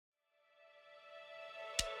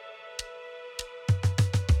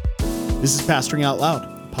This is Pastoring Out Loud,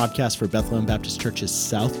 a podcast for Bethlehem Baptist Church's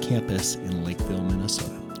South Campus in Lakeville,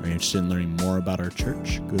 Minnesota. Are you interested in learning more about our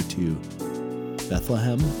church? Go to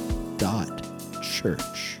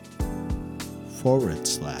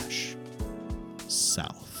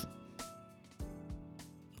bethlehem.church/south.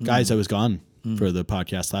 Guys, I was gone for the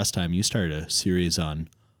podcast last time. You started a series on,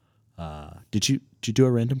 did you do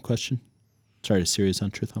a random question? Started a series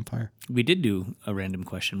on Truth on Fire? We did do a random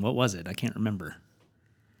question. What was it? I can't remember.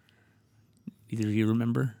 Either of you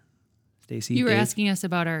remember? Stacy? You were Dave? asking us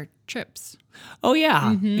about our trips. Oh,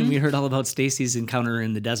 yeah. And we heard all about Stacy's encounter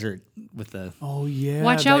in the desert with the... Oh, yeah.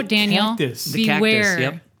 Watch out, Daniel. Cactus. The cactus, Beware.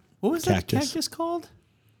 yep. What was Cactus. that cactus called?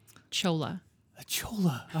 Chola. A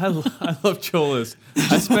chola. I love cholas.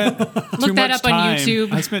 I spent Look that up on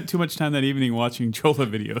YouTube. I spent too much time that evening watching chola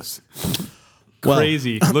videos. Well,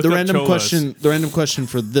 Crazy. Look the up random cholas. question. The random question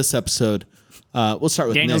for this episode. We'll start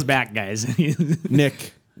with Daniel's Nick. back, guys.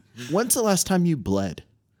 Nick, when's the last time you bled?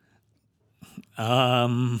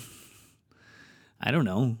 I don't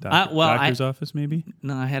know. Doctor's office, maybe?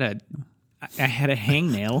 No, I had a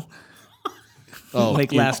hangnail Oh,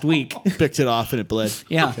 like you last week. picked it off and it bled.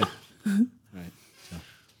 Yeah. Right. So,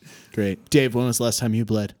 great. Dave, when was the last time you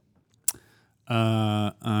bled?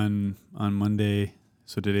 On Monday,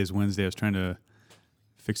 so today's Wednesday, I was trying to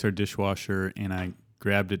fix our dishwasher, and I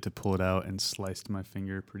grabbed it to pull it out and sliced my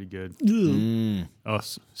finger pretty good. Oh,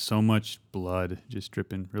 so much blood just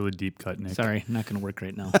dripping. Really deep cut, Nick. Sorry, not going to work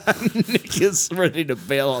right now. Nick is ready to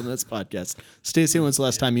bail on this podcast. Stacey, when's the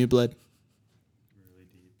last time you bled?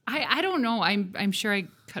 I don't know. I'm sure I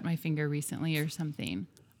cut my finger recently or something.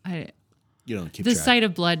 You don't keep The track. sight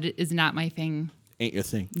of blood is not my thing. Ain't your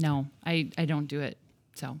thing. No, I don't do it.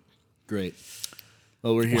 So Great.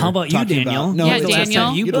 Well, we're here. How about you, talking Daniel? About, no, Yeah, it's the last Daniel.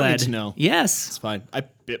 time You You don't bled. need to know. Yes. It's fine. I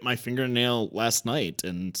bit my fingernail last night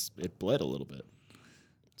and it bled a little bit.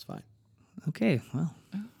 It's fine. Okay, well.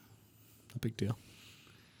 No big deal.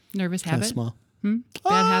 nervous Kind of habit. small. Bad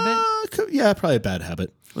habit. Yeah, probably a bad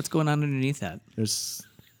habit. What's going on underneath that?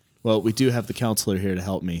 We do have the counselor here to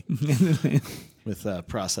help me with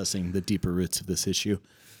processing the deeper roots of this issue.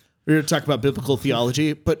 We're going to talk about biblical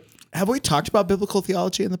theology, but have we talked about biblical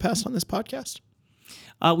theology in the past on this podcast?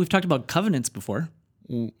 We've talked about covenants before.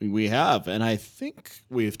 We have, and I think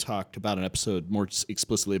we've talked about an episode more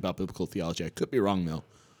explicitly about biblical theology. I could be wrong, though.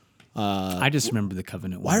 I just remember the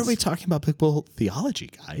covenant Why ones. are we talking about biblical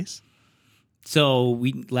theology, guys? So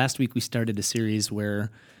last week we started a series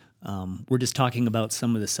where we're just talking about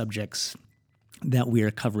some of the subjects that we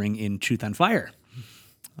are covering in Truth on Fire.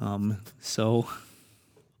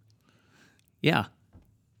 Yeah.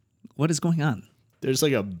 What is going on? There's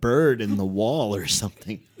like a bird in the wall or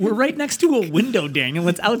something. We're right next to a window, Daniel.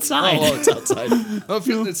 It's outside. Oh, it's outside.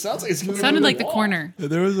 It sounds like it's coming Sounded over like the wall. corner.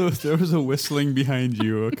 There was a whistling behind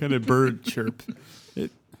you, a kind of bird chirp.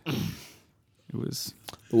 It was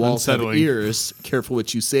The walls have unsettling. ears. Careful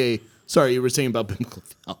what you say. Sorry, you were saying about biblical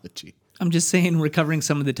theology. I'm just saying we're covering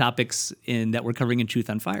some of the topics that we're covering in Truth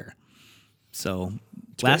on Fire. So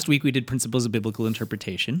last week we did principles of biblical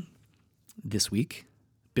interpretation. This week,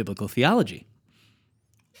 biblical theology.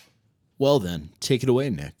 Well, then, take it away,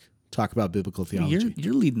 Nick. Talk about biblical theology.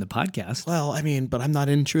 You're leading the podcast. Well, I mean, but I'm not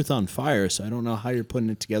in Truth on Fire, so I don't know how you're putting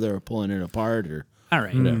it together or pulling it apart or All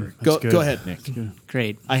right. whatever. good. Go ahead, Nick.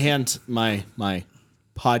 Great. I hand my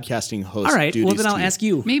podcasting host All right. Well, duties then I'll to you. ask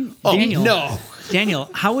you. Maybe Daniel. no. Daniel,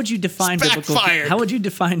 how would you define It's biblical? backfired. How would you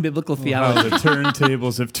define biblical Wow, theology? the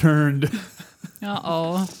turntables have turned.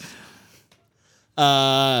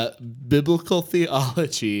 Biblical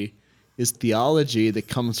theology is theology that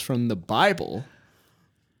comes from the Bible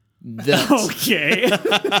that, Okay.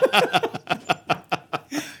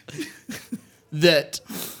 that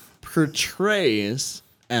portrays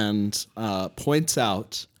and points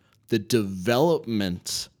out the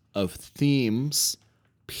development of themes,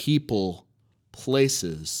 people,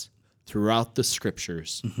 places throughout the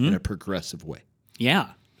scriptures in a progressive way.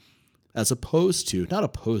 Yeah. As opposed to, not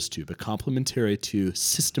opposed to, but complementary to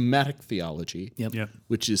systematic theology, Yep.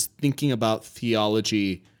 which is thinking about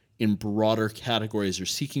theology in broader categories or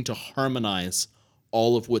seeking to harmonize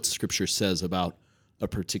all of what Scripture says about a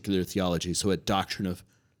particular theology. So a doctrine of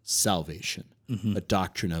salvation, a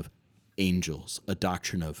doctrine of angels, a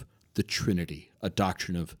doctrine of the Trinity, a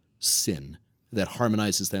doctrine of sin that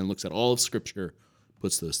harmonizes that and looks at all of Scripture,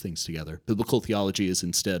 puts those things together. Biblical theology is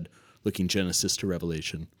instead looking Genesis to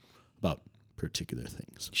Revelation about particular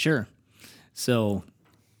things. Sure. So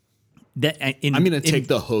that I'm I'm going to take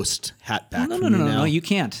the host hat back No, from you now. no, you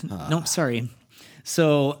can't. No, sorry.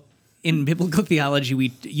 So in biblical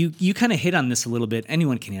theology, you kind of hit on this a little bit.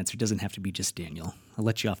 Anyone can answer. It doesn't have to be just Daniel. I'll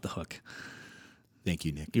let you off the hook. Thank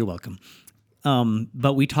you, Nick. You're welcome.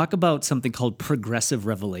 But we talk about something called progressive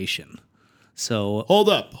revelation. So, Hold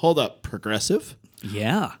up. Progressive?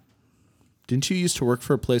 yeah. Didn't you used to work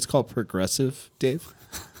for a place called Progressive, Dave?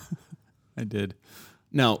 I did.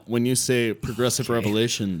 Now, when you say progressive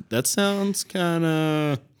revelation, that sounds kind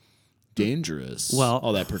of dangerous. Well-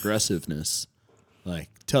 all that progressiveness. Like,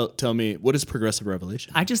 tell me, what is progressive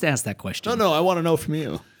revelation? I just asked that question. No, I want to know from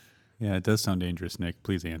you. Yeah, it does sound dangerous, Nick.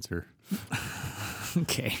 Please answer.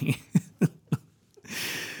 Okay.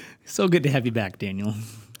 So good to have you back, Daniel.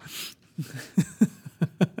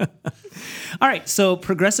 All right, so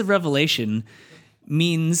progressive revelation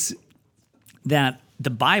means that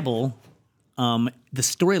the Bible, the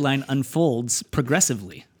storyline unfolds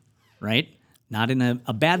progressively, right? Not in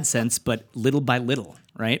a bad sense, but little by little,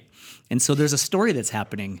 right? And so there's a story that's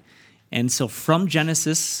happening. And so from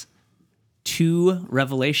Genesis to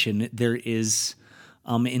Revelation, there is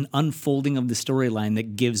an unfolding of the storyline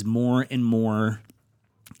that gives more and more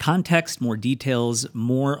context, more details,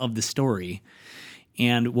 more of the story.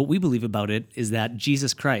 And what we believe about it is that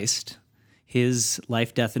Jesus Christ, his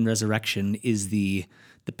life, death, and resurrection is the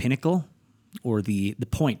pinnacle or the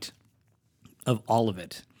point of all of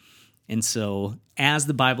it. And so as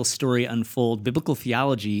the Bible story unfolds, biblical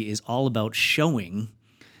theology is all about showing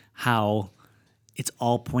how it's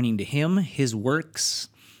all pointing to him, his works,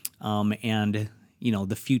 and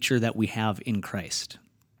the future that we have in Christ.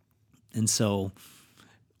 And so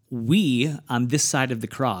we, on this side of the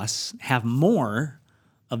cross, have more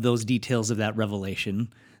of those details of that revelation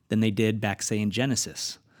than they did back, say, in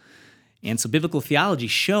Genesis. And so biblical theology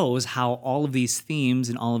shows how all of these themes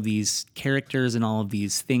and all of these characters and all of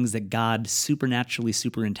these things that God supernaturally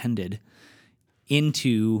superintended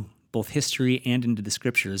into both history and into the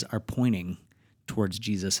scriptures are pointing towards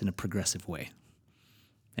Jesus in a progressive way.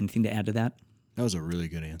 Anything to add to that? That was a really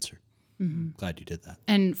good answer. Glad you did that.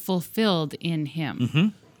 And fulfilled in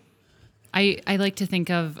him. I like to think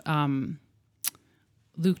of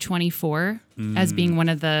Luke 24 as being one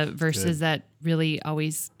of the verses that really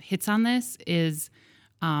always hits on this is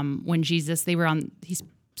when Jesus, he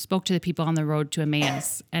spoke to the people on the road to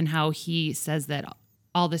Emmaus and how he says that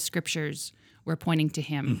all the scriptures were pointing to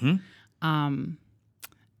him. And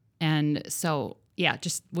so, yeah,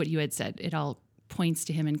 just what you had said, it all points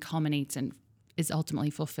to him and culminates and is ultimately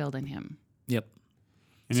fulfilled in him. Yep.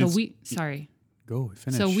 And So it's- Go,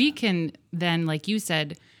 finish. So we can then, like you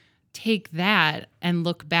said, take that and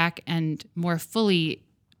look back and more fully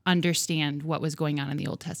understand what was going on in the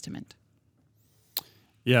Old Testament.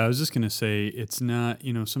 Yeah, I was just gonna say it's not.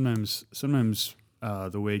 Sometimes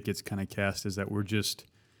the way it gets kind of cast is that we're just,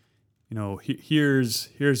 here's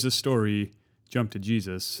the story. Jump to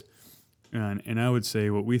Jesus, and I would say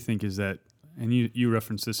what we think is that, and you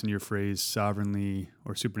referenced this in your phrase, sovereignly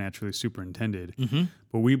or supernaturally superintended.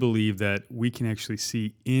 But we believe that we can actually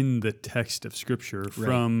see in the text of Scripture,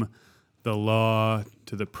 from the law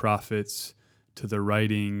to the prophets to the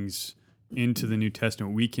writings into the New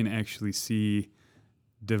Testament, we can actually see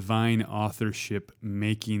divine authorship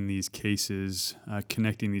making these cases,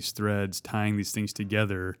 connecting these threads, tying these things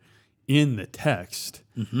together in the text.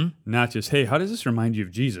 Not just, hey, how does this remind you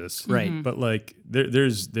of Jesus? Right. But like there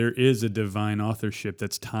is a divine authorship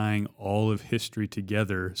that's tying all of history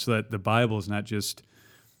together, so that the Bible is not just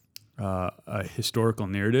a historical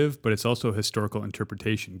narrative, but it's also a historical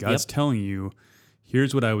interpretation. God's telling you,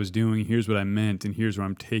 here's what I was doing, here's what I meant, and here's where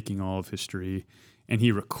I'm taking all of history. And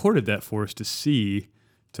he recorded that for us to see,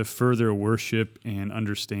 to further worship and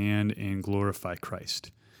understand and glorify Christ.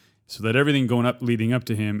 So that everything leading up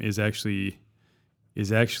to him is actually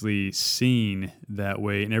seen that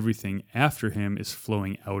way, and everything after him is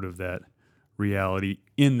flowing out of that reality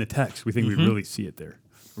in the text. We think we really see it there.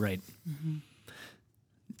 Right.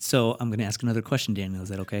 So I'm going to ask another question, Daniel. Is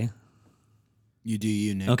that okay? You do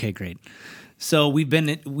you, Nick. Okay, great. So we've been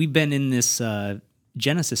in this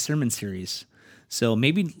Genesis sermon series. So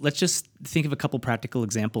maybe let's just think of a couple practical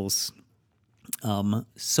examples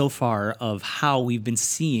so far of how we've been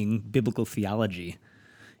seeing biblical theology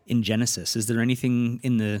in Genesis. Is there anything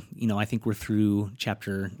in the, I think we're through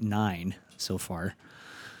chapter 9 so far.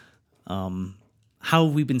 How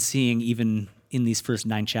have we been seeing, even in these first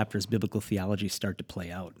 9 chapters, biblical theology start to play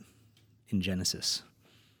out in Genesis?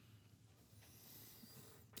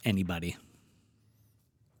 Anybody?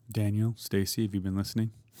 Daniel, Stacy, have you been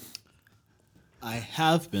listening? I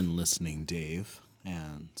have been listening, Dave,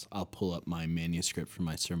 and I'll pull up my manuscript for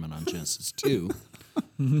my sermon on Genesis 2.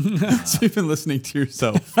 So you've been listening to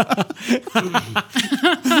yourself.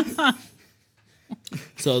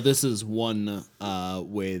 So this is one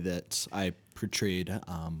way that I portrayed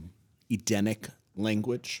Edenic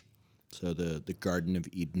language So the Garden of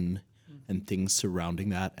Eden and things surrounding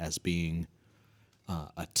that as being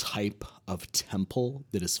a type of temple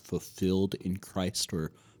that is fulfilled in Christ,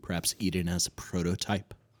 or perhaps Eden as a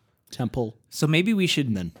prototype temple, So maybe we should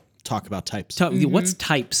and then talk about types. talk. What's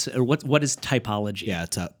types, or what is typology? Yeah,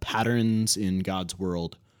 it's patterns in God's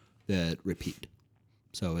world that repeat.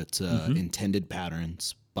 So it's intended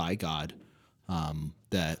patterns by God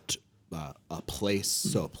that a place.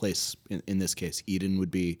 So a place in this case, Eden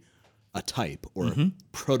would be a type or a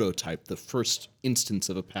prototype, the first instance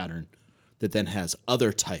of a pattern that then has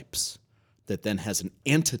other types, that then has an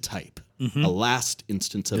antitype, a last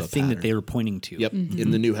instance of the a thing pattern. that they were pointing to. Yep,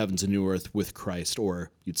 in the new heavens and new earth with Christ,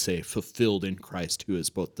 or you'd say fulfilled in Christ, who is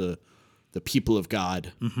both the people of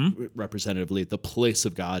God, representatively, the place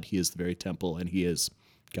of God. He is the very temple, and he is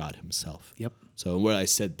God himself. Yep. So what I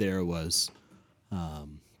said there was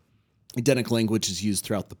Edenic language is used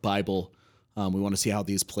throughout the Bible. We want to see how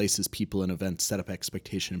these places, people, and events set up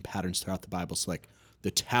expectation and patterns throughout the Bible. So like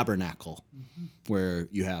the tabernacle, where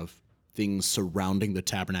you have things surrounding the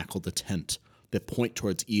tabernacle, the tent, that point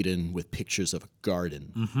towards Eden with pictures of a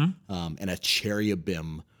garden, and a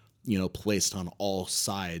cherubim, placed on all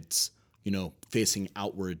sides, facing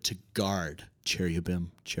outward to guard.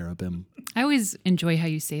 Cherubim. I always enjoy how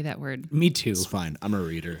you say that word. Me too. It's fine. I'm a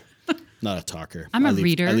reader, not a talker. I'm a leave,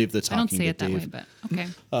 reader. I leave the talking I don't say to it that Dave. way, but okay.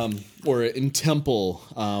 Or in temple,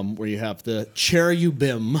 where you have the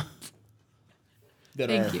cherubim that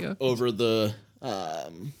Thank are you. over the,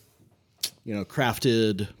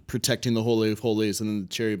 crafted, protecting the Holy of Holies, and then the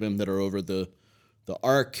cherubim that are over the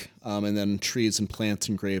ark, and then trees and plants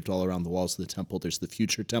engraved all around the walls of the temple. There's the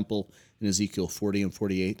future temple in Ezekiel 40 and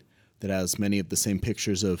 48 that has many of the same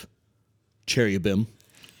pictures of cherubim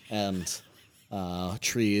and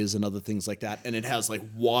trees and other things like that, and it has like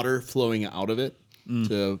water flowing out of it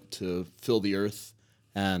to fill the earth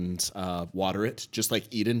and water it, just like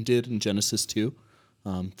Eden did in Genesis 2,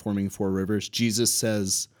 forming 4 rivers. Jesus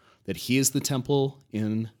says that he is the temple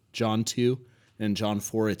in John 2, and in John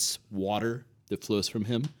 4 it's water that flows from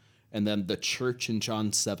him, and then the church in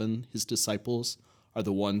John 7, his disciples are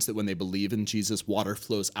the ones that when they believe in Jesus, water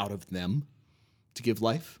flows out of them to give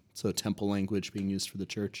life. So temple language being used for the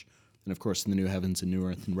church. And of course, in the new heavens and new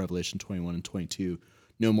earth in Revelation 21 and 22,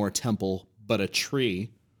 no more temple, but a tree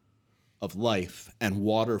of life and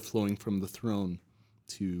water flowing from the throne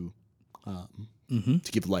to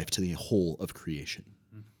give life to the whole of creation.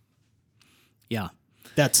 Yeah.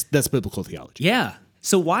 That's biblical theology. Yeah.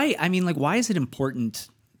 So why is it important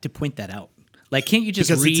to point that out? Like, can't you just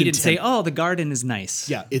Because it's read and say, oh, the garden is nice?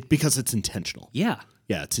 Yeah, because it's intentional. Yeah.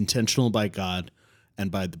 Yeah, it's intentional by God and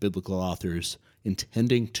by the biblical authors,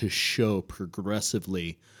 intending to show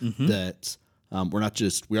progressively that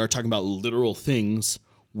we are talking about literal things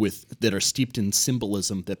that are steeped in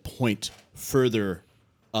symbolism that point further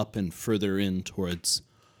up and further in towards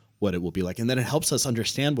what it will be like. And then it helps us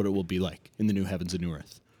understand what it will be like in the new heavens and new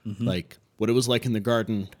earth. Like what it was like in the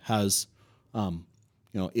garden has,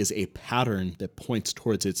 is a pattern that points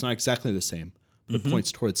towards it. It's not exactly the same, but it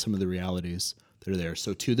points towards some of the realities that are there.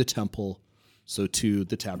 So to the temple, so to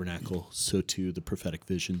the tabernacle, so to the prophetic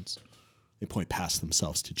visions, they point past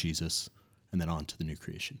themselves to Jesus and then on to the new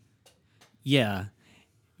creation. Yeah,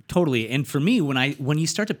 totally. And for me, when you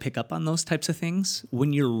start to pick up on those types of things,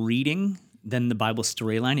 when you're reading then the Bible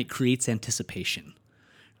storyline, it creates anticipation,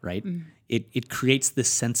 right? It creates this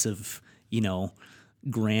sense of,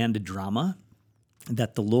 grand drama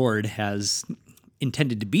that the Lord has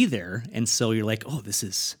intended to be there. And so you're like, oh, this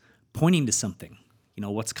is pointing to something,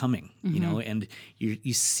 what's coming, and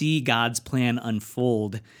you see God's plan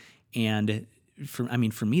unfold. And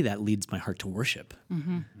for me, that leads my heart to worship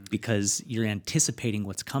because you're anticipating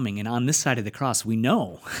what's coming. And on this side of the cross, we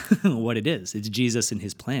know what it is. It's Jesus and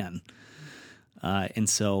his plan. And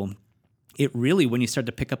so it really, when you start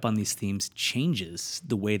to pick up on these themes, changes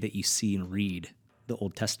the way that you see and read the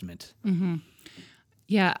Old Testament.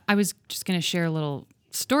 Yeah, I was just going to share a little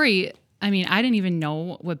story. I mean, I didn't even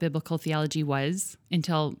know what biblical theology was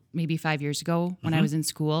until maybe 5 years ago when I was in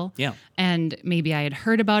school. Yeah. And maybe I had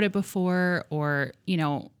heard about it before, or,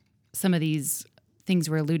 some of these things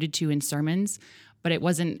were alluded to in sermons, but it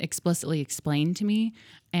wasn't explicitly explained to me.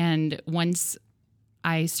 And once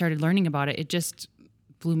I started learning about it, it just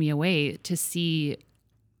blew me away to see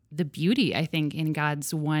the beauty, I think, in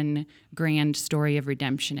God's one grand story of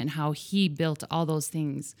redemption and how he built all those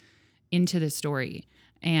things into the story.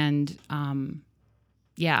 And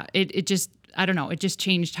it just, I don't know, it just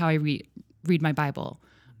changed how I read my Bible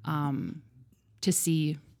to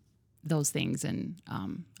see those things and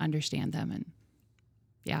understand them. And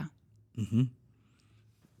yeah.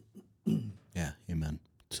 Yeah, amen.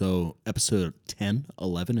 So episode 10,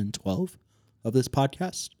 11, and 12 of this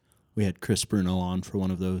podcast, we had Chris Bruno on for one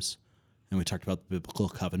of those, and we talked about the biblical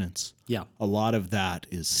covenants. Yeah. A lot of that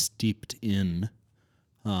is steeped in,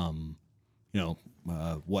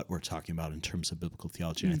 what we're talking about in terms of biblical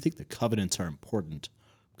theology. And I think the covenants are important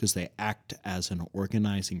because they act as an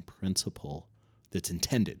organizing principle that's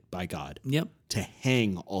intended by God Yep. to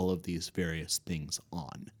hang all of these various things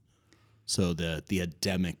on. So the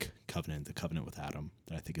Adamic covenant, the covenant with Adam,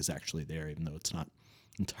 that I think is actually there, even though it's not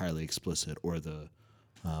entirely explicit, or the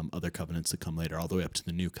other covenants that come later, all the way up to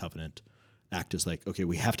the new covenant, act as like, okay,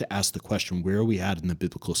 we have to ask the question, where are we at in the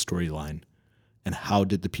biblical storyline? And how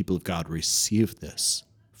did the people of God receive this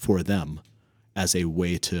for them as a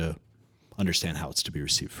way to understand how it's to be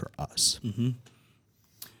received for us? Mm-hmm.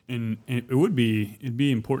 And it'd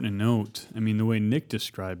be important to note, I mean, the way Nick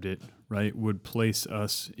described it, right, would place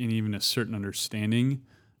us in even a certain understanding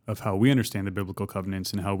of how we understand the biblical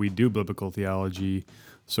covenants and how we do biblical theology.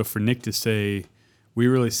 So for Nick to say, we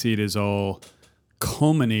really see it as all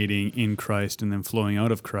culminating in Christ and then flowing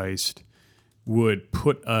out of Christ, would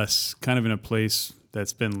put us kind of in a place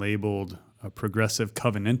that's been labeled progressive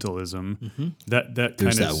covenantalism. Mm-hmm. That There's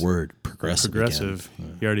kind that of word, progressive. progressive.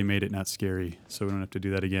 Again. He already made it not scary, so we don't have to do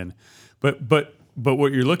that again. But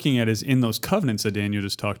what you're looking at is in those covenants that Daniel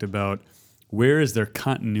just talked about, where is there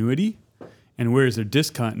continuity and where is there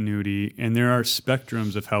discontinuity? And there are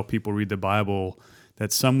spectrums of how people read the Bible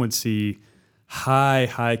that some would see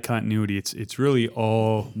high continuity. It's really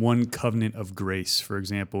all one covenant of grace, for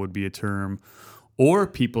example, would be a term. Or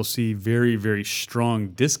people see very, very strong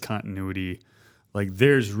discontinuity. Like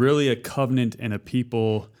there's really a covenant and a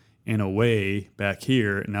people in a way back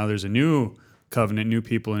here. Now there's a new covenant, new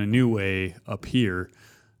people in a new way up here.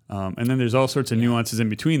 And then there's all sorts of nuances in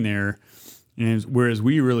between there. And whereas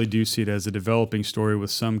we really do see it as a developing story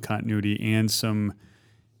with some continuity and some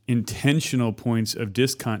intentional points of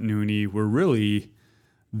discontinuity, where really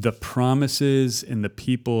the promises and the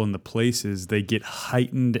people and the places, they get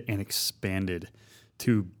heightened and expanded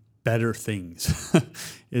to better things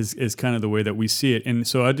is kind of the way that we see it. And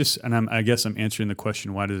so I guess I'm answering the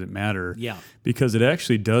question, why does it matter? Yeah. Because it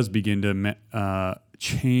actually does begin to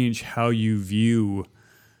change how you view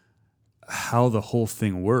how the whole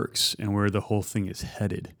thing works and where the whole thing is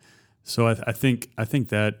headed. So I think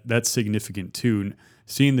that's significant too.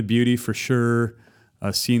 Seeing the beauty for sure,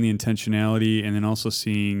 seeing the intentionality, and then also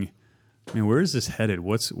seeing, where is this headed?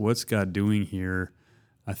 What's God doing here?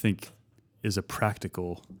 I think is a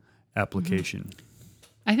practical application.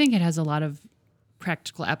 I think it has a lot of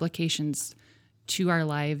practical applications to our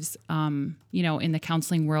lives. In the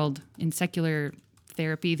counseling world, in secular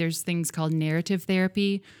therapy, there's things called narrative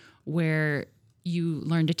therapy, where you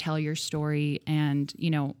learn to tell your story and,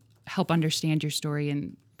 help understand your story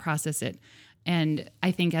and process it. And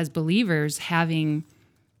I think as believers, having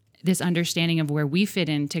this understanding of where we fit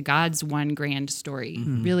into God's one grand story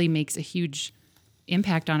really makes a huge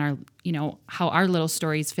impact on our, how our little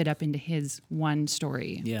stories fit up into his one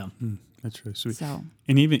story. Yeah. That's really sweet. So,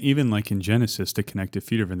 And even like in Genesis, to connect a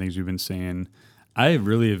few different things we've been saying, I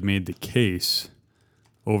really have made the case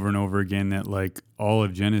over and over again that like all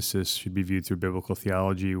of Genesis should be viewed through biblical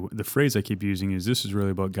theology. The phrase I keep using is this is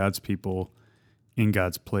really about God's people in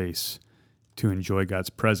God's place to enjoy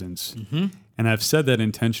God's presence. Mm-hmm. And I've said that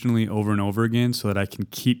intentionally over and over again so that I can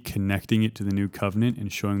keep connecting it to the new covenant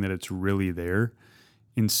and showing that it's really there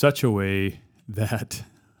in such a way that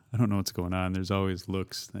I don't know what's going on. There's always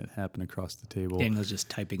looks that happen across the table. Daniel's just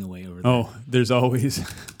typing away over there. Oh, there's always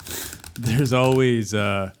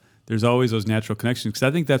those natural connections. Because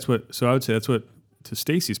I think I would say that's what, to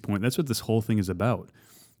Stacy's point, that's what this whole thing is about.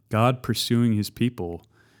 God pursuing his people,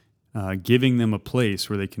 giving them a place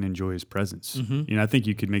where they can enjoy his presence. Mm-hmm. I think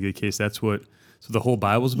you could make the case so the whole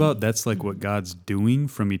Bible's about. That's like what God's doing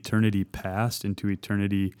from eternity past into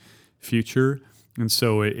eternity future. And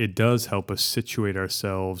so it does help us situate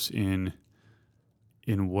ourselves in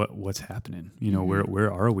what's happening.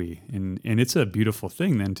 Where are we? And it's a beautiful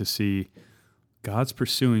thing then to see God's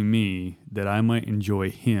pursuing me that I might enjoy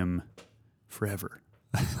him forever.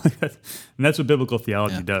 And that's what biblical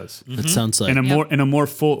theology does. It sounds like In a more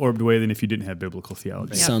full-orbed way than if you didn't have biblical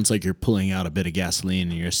theology. it sounds like you're pulling out a bit of gasoline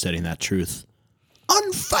and you're setting that truth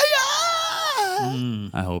on fire.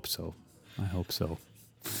 I hope so.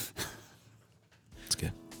 That's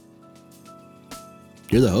good.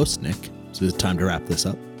 You're the host, Nick. So it's time to wrap this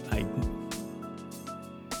up.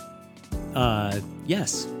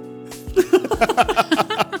 Yes.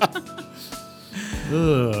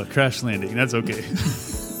 Crash landing. That's okay.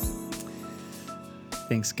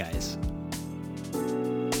 Thanks, guys.